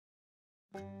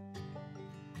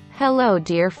Hello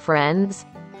dear friends.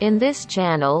 In this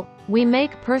channel, we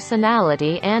make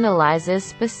personality analyses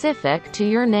specific to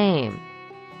your name.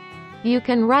 You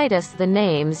can write us the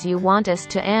names you want us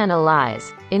to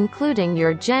analyze, including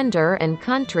your gender and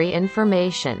country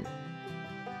information.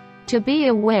 To be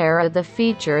aware of the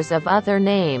features of other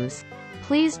names,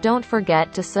 please don't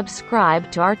forget to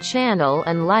subscribe to our channel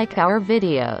and like our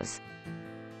videos.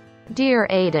 Dear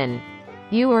Aiden,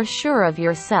 you are sure of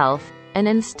yourself, and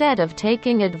instead of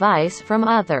taking advice from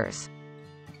others,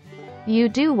 you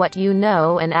do what you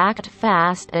know and act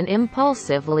fast and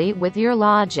impulsively with your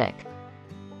logic.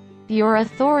 Your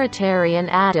authoritarian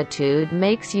attitude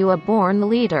makes you a born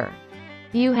leader.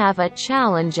 You have a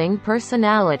challenging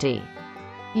personality.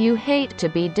 You hate to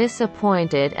be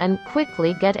disappointed and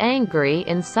quickly get angry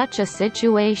in such a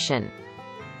situation.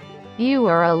 You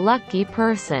are a lucky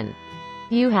person.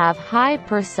 You have high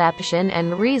perception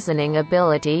and reasoning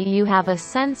ability. You have a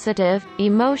sensitive,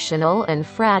 emotional and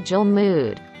fragile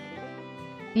mood.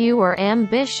 You are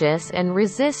ambitious and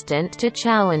resistant to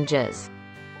challenges.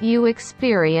 You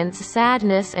experience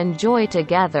sadness and joy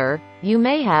together. You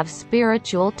may have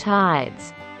spiritual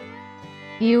tides.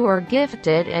 You are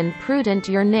gifted and prudent.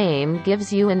 Your name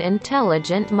gives you an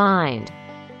intelligent mind,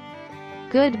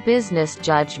 good business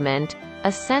judgment,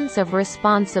 a sense of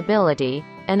responsibility,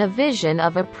 and a vision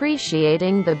of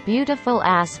appreciating the beautiful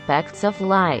aspects of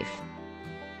life.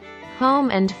 Home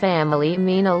and family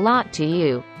mean a lot to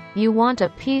you. You want a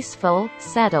peaceful,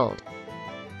 settled,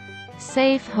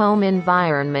 safe home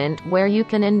environment where you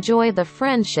can enjoy the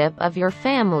friendship of your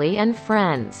family and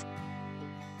friends.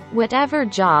 Whatever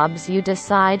jobs you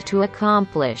decide to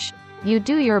accomplish, you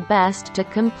do your best to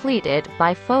complete it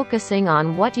by focusing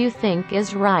on what you think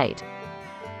is right.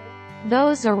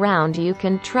 Those around you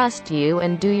can trust you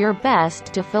and do your best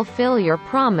to fulfill your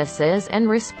promises and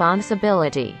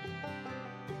responsibility.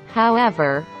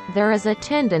 However, there is a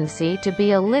tendency to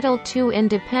be a little too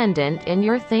independent in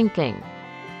your thinking,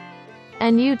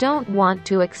 and you don't want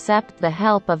to accept the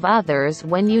help of others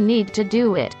when you need to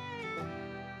do it.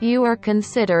 You are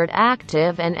considered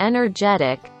active and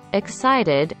energetic,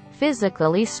 excited,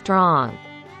 physically strong.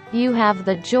 You have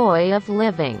the joy of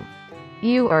living.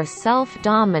 You are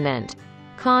self-dominant,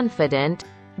 confident,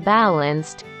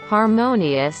 balanced,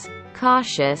 harmonious,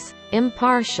 cautious,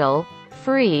 impartial,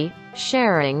 free,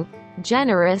 sharing,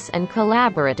 generous and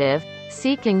collaborative,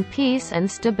 seeking peace and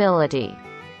stability.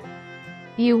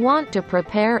 You want to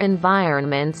prepare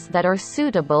environments that are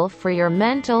suitable for your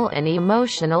mental and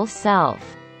emotional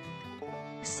self.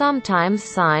 Sometimes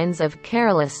signs of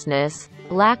carelessness,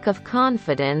 lack of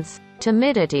confidence,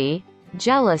 timidity,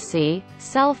 jealousy,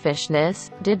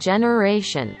 selfishness,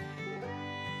 degeneration,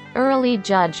 early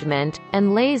judgment,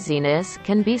 and laziness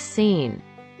can be seen.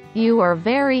 You are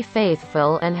very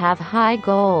faithful and have high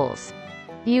goals.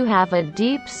 You have a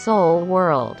deep soul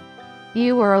world.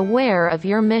 You are aware of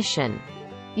your mission.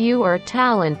 You are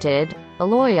talented,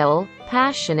 loyal,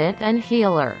 passionate and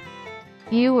healer.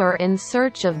 You are in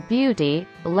search of beauty,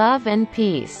 love and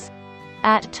peace.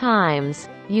 At times,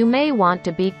 you may want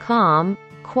to be calm,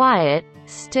 quiet,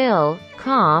 still,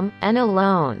 calm, and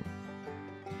alone.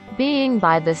 Being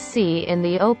by the sea in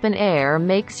the open air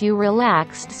makes you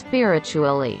relaxed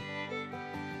spiritually.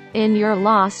 In your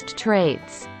lost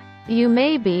traits, you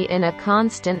may be in a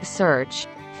constant search,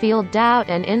 feel doubt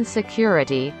and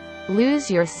insecurity, lose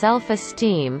your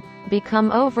self-esteem,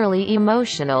 become overly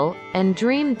emotional, and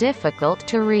dream difficult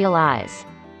to realize.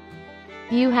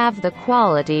 You have the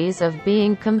qualities of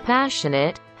being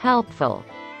compassionate, helpful,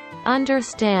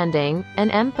 understanding,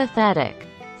 and empathetic.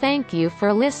 Thank you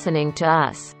for listening to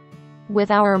us.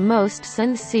 With our most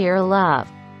sincere love.